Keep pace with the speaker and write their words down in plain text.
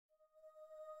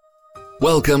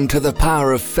Welcome to the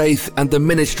Power of Faith and the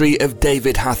ministry of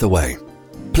David Hathaway.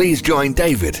 Please join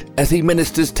David as he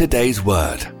ministers today's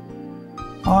word.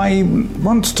 I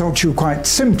want to talk to you quite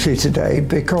simply today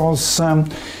because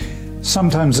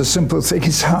sometimes the simple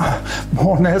things are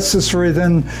more necessary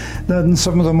than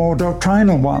some of the more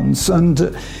doctrinal ones.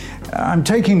 And I'm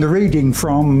taking the reading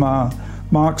from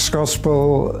Mark's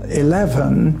Gospel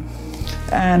 11,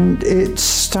 and it's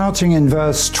starting in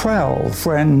verse 12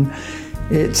 when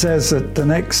it says that the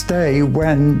next day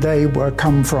when they were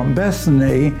come from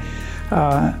Bethany,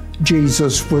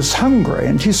 Jesus was hungry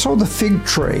and he saw the fig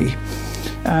tree,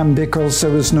 and because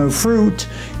there was no fruit,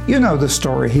 you know the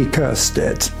story, he cursed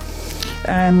it.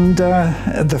 And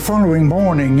the following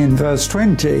morning in verse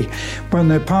 20, when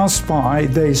they passed by,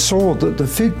 they saw that the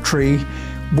fig tree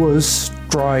was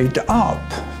dried up,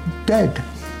 dead.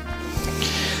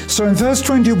 So in verse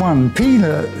 21,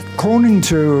 Peter, calling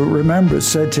to remembrance,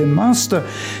 said to him, Master,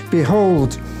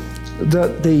 behold,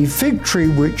 that the fig tree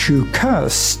which you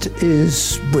cursed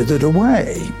is withered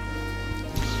away.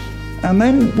 And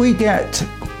then we get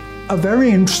a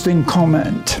very interesting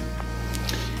comment.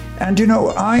 And you know,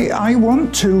 I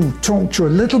want to talk to you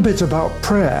a little bit about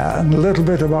prayer and a little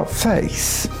bit about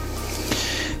faith,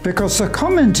 because the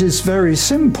comment is very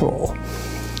simple.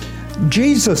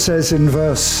 Jesus says in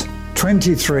verse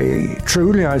 23,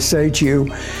 truly I say to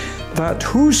you, that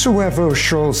whosoever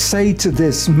shall say to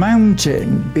this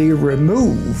mountain, be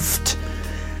removed,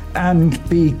 and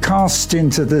be cast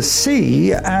into the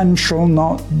sea, and shall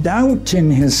not doubt in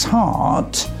his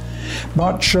heart,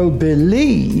 but shall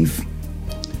believe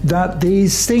that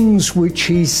these things which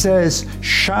he says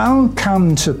shall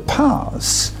come to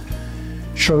pass,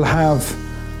 shall have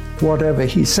whatever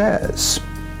he says.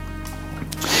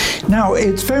 Now,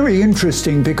 it's very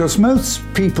interesting because most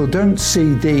people don't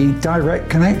see the direct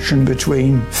connection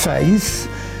between faith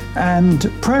and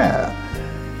prayer.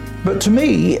 But to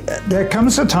me, there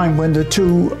comes a time when the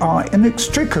two are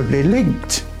inextricably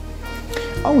linked.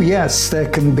 Oh yes, there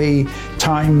can be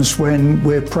times when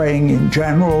we're praying in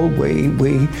general, we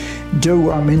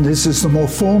do, this is the more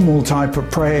formal type of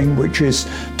praying, which is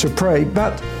to pray.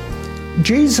 But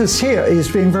Jesus here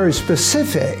is being very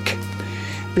specific,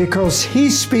 because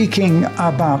he's speaking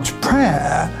about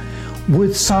prayer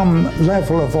with some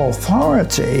level of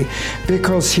authority,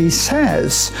 because he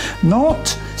says not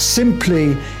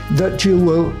simply that you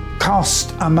will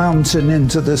cast a mountain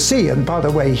into the sea. And by the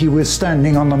way, he was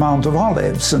standing on the Mount of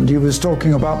Olives, and he was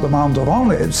talking about the Mount of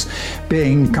Olives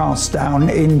being cast down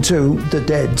into the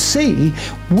Dead Sea,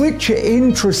 which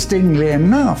interestingly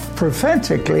enough,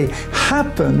 prophetically,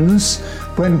 happens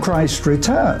when Christ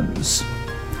returns.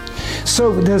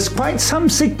 So there's quite some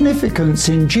significance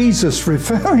in Jesus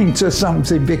referring to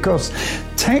something, because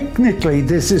technically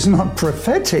this is not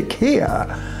prophetic here,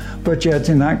 but yet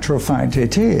in actual fact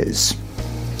it is.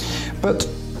 But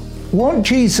what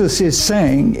Jesus is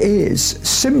saying is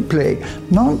simply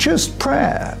not just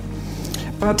prayer,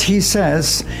 but he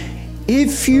says,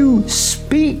 if you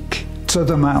speak to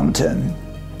the mountain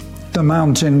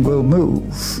will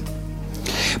move.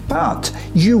 But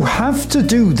you have to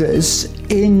do this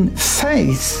in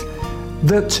faith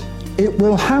that it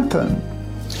will happen.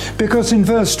 Because in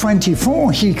verse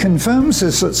 24, he confirms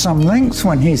this at some length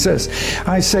when he says,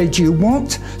 I say to you,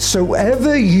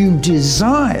 whatsoever you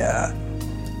desire,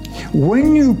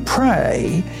 when you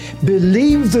pray,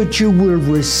 believe that you will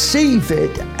receive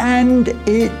it, and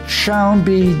it shall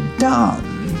be done.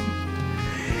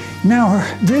 Now,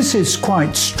 this is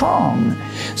quite strong.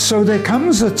 So there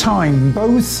comes a time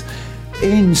both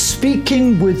in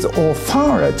speaking with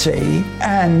authority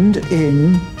and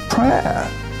in prayer.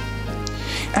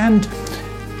 And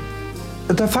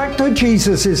the fact that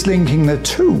Jesus is linking the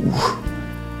two,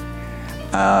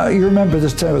 you remember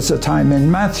that there was a time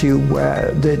in Matthew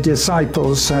where the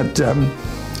disciples had,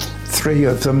 three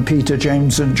of them, Peter,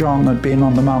 James, and John, had been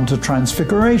on the Mount of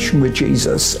Transfiguration with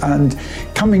Jesus, and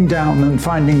coming down and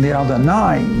finding the other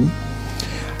 9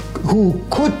 who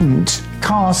couldn't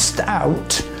cast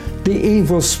out the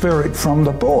evil spirit from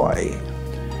the boy.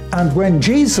 And when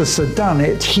Jesus had done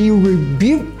it, he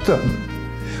rebuked them.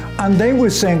 And they were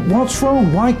saying, what's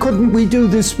wrong? Why couldn't we do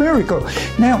this miracle?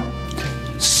 Now,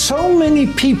 so many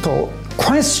people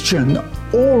question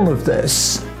all of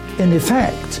this, in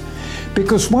effect,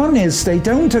 because one is they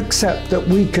don't accept that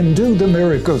we can do the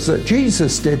miracles that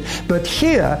Jesus did, but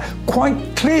here,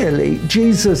 quite clearly,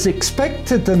 Jesus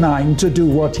expected the 9 to do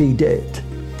what he did.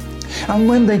 And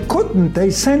when they couldn't, they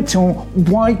said to him,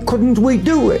 why couldn't we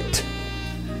do it?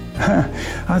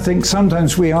 I think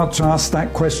sometimes we ought to ask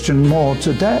that question more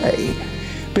today,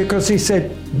 because he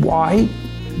said, why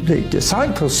the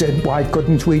disciples said, why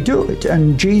couldn't we do it?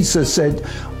 And Jesus said,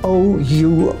 oh,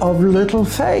 you of little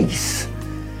faith.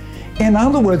 In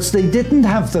other words, they didn't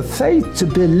have the faith to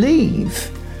believe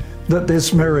that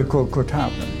this miracle could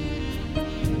happen.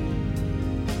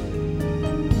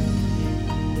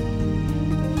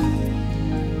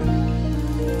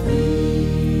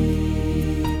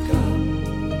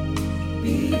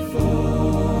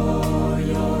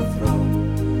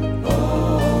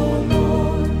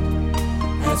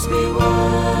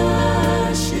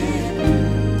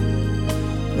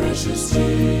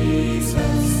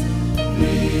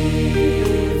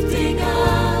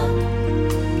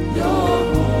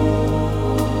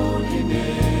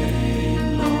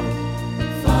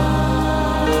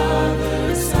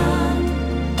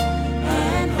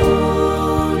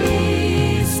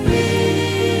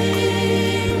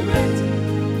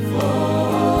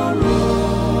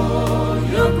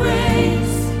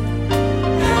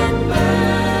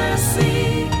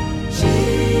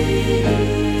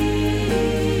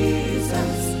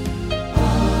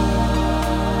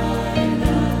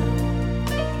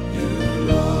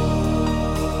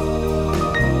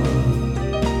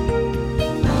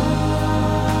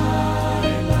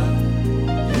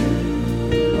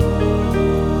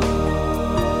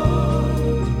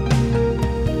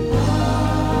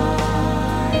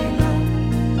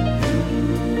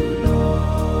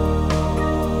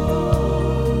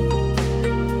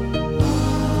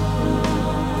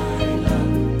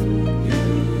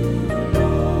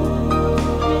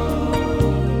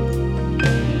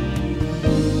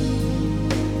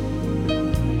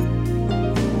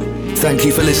 Thank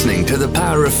you for listening to The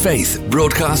Power of Faith,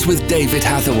 broadcast with David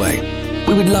Hathaway.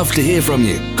 We would love to hear from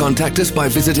you. Contact us by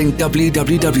visiting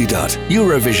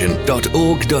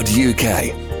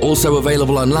www.eurovision.org.uk. Also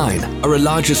available online are a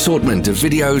large assortment of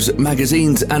videos,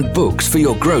 magazines and books for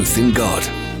your growth in God.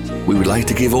 We would like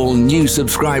to give all new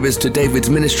subscribers to David's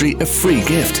ministry a free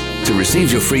gift. To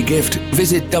receive your free gift,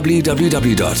 visit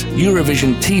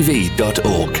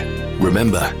www.eurovisiontv.org.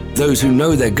 Remember, those who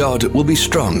know their God will be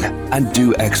strong and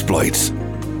do exploits.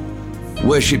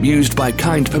 Worship used by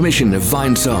kind permission of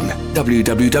Vinesong,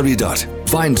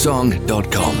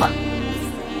 www.vinesong.com.